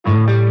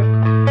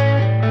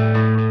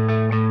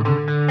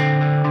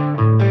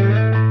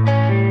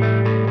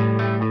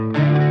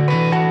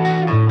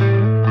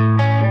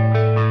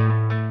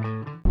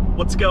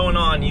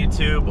on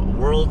YouTube?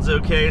 World's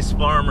Okayest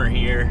Farmer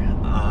here.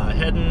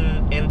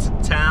 Heading into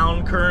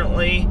town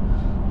currently.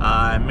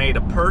 I made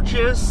a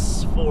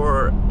purchase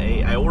for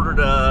I ordered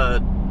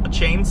a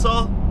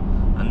chainsaw,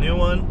 a new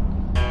one.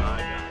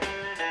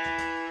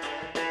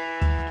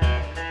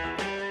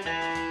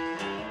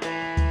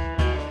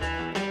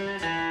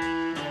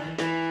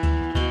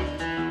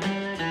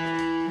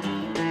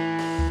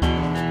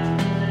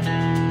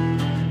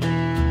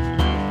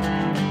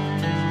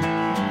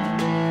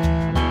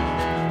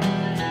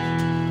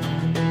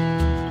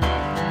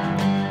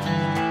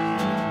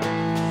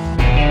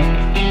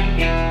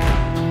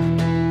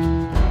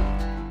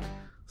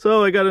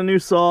 So I got a new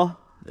saw.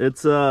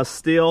 It's a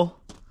Stihl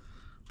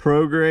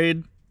Pro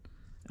Grade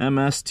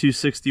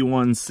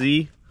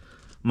MS261C.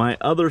 My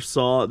other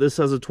saw, this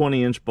has a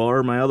 20-inch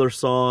bar. My other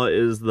saw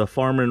is the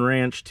Farm and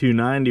Ranch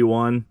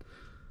 291.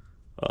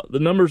 The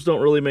numbers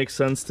don't really make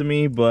sense to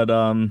me, but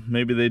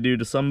maybe they do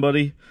to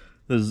somebody.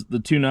 The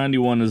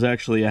 291 is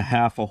actually a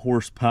half a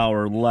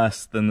horsepower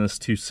less than this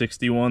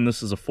 261.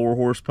 This is a 4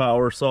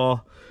 horsepower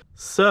saw.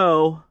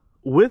 So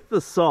with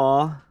the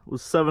saw, it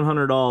was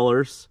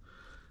 $700.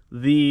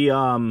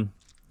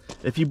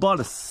 If you bought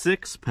a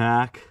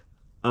 6-pack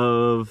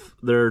of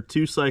their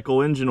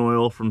 2-cycle engine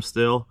oil from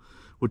Stihl,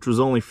 which was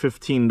only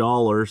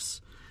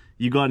 $15,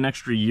 you got an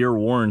extra year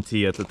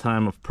warranty at the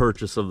time of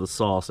purchase of the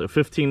saw. So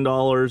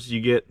 $15, you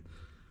get,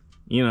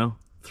 you know,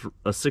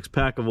 a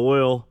 6-pack of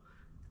oil,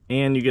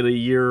 and you get a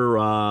year,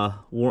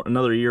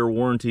 another year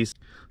warranty.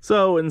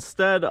 So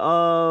instead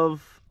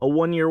of a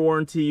 1-year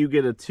warranty, you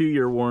get a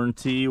 2-year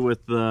warranty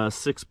with the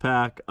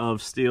 6-pack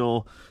of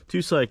Stihl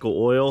 2-cycle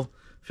oil.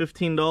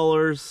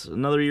 $15,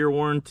 another year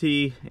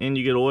warranty, and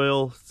you get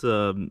oil. It's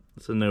a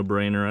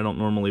no-brainer. I don't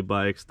normally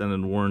buy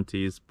extended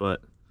warranties,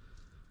 but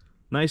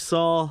nice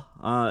saw.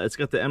 It's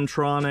got the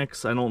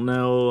M-tronics. I don't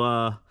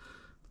know,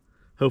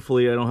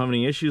 hopefully I don't have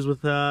any issues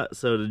with that,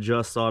 so it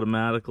adjusts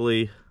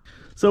automatically.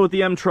 So with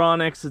the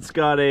M-tronics, it's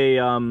got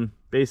a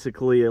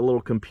basically a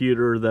little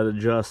computer that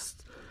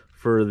adjusts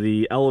for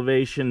the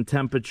elevation,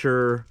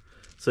 temperature,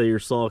 so your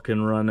saw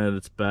can run at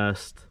its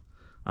best.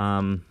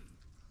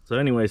 So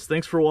anyways,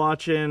 thanks for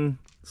watching.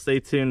 Stay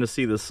tuned to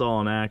see the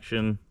saw in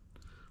action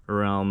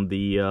around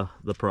the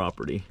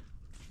property.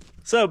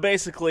 So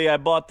basically, I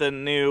bought the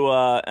new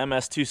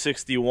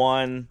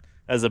MS261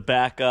 as a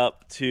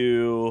backup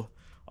to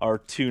our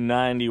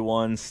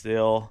 291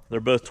 Stihl. They're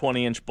both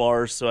 20-inch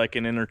bars, so I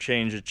can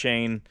interchange a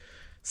chain.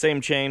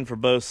 Same chain for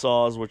both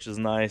saws, which is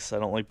nice. I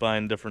don't like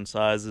buying different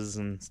sizes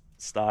and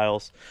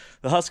styles.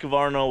 The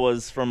Husqvarna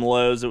was from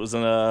Lowe's. It was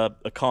an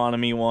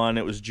economy one.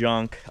 It was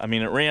junk. I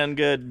mean, it ran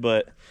good,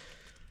 but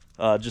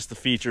just the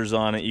features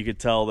on it, you could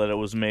tell that it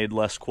was made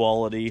less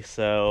quality.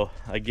 So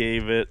I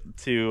gave it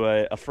to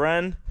a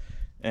friend,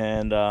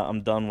 and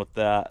I'm done with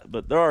that.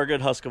 But there are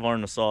good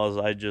Husqvarna saws.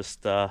 I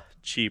just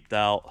cheaped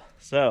out.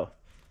 So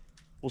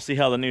we'll see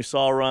how the new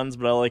saw runs,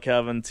 but I like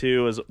having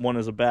one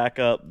as a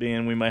backup,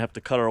 being we might have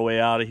to cut our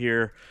way out of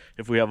here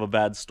if we have a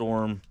bad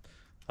storm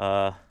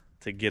to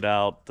get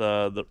out.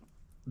 The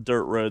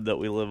dirt road that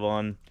we live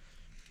on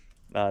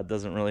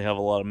doesn't really have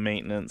a lot of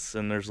maintenance,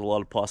 and there's a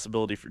lot of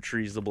possibility for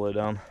trees to blow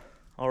down.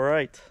 All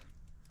right,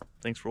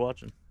 thanks for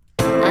watching.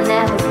 I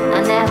know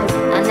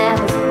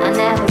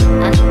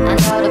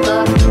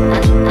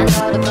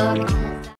the book.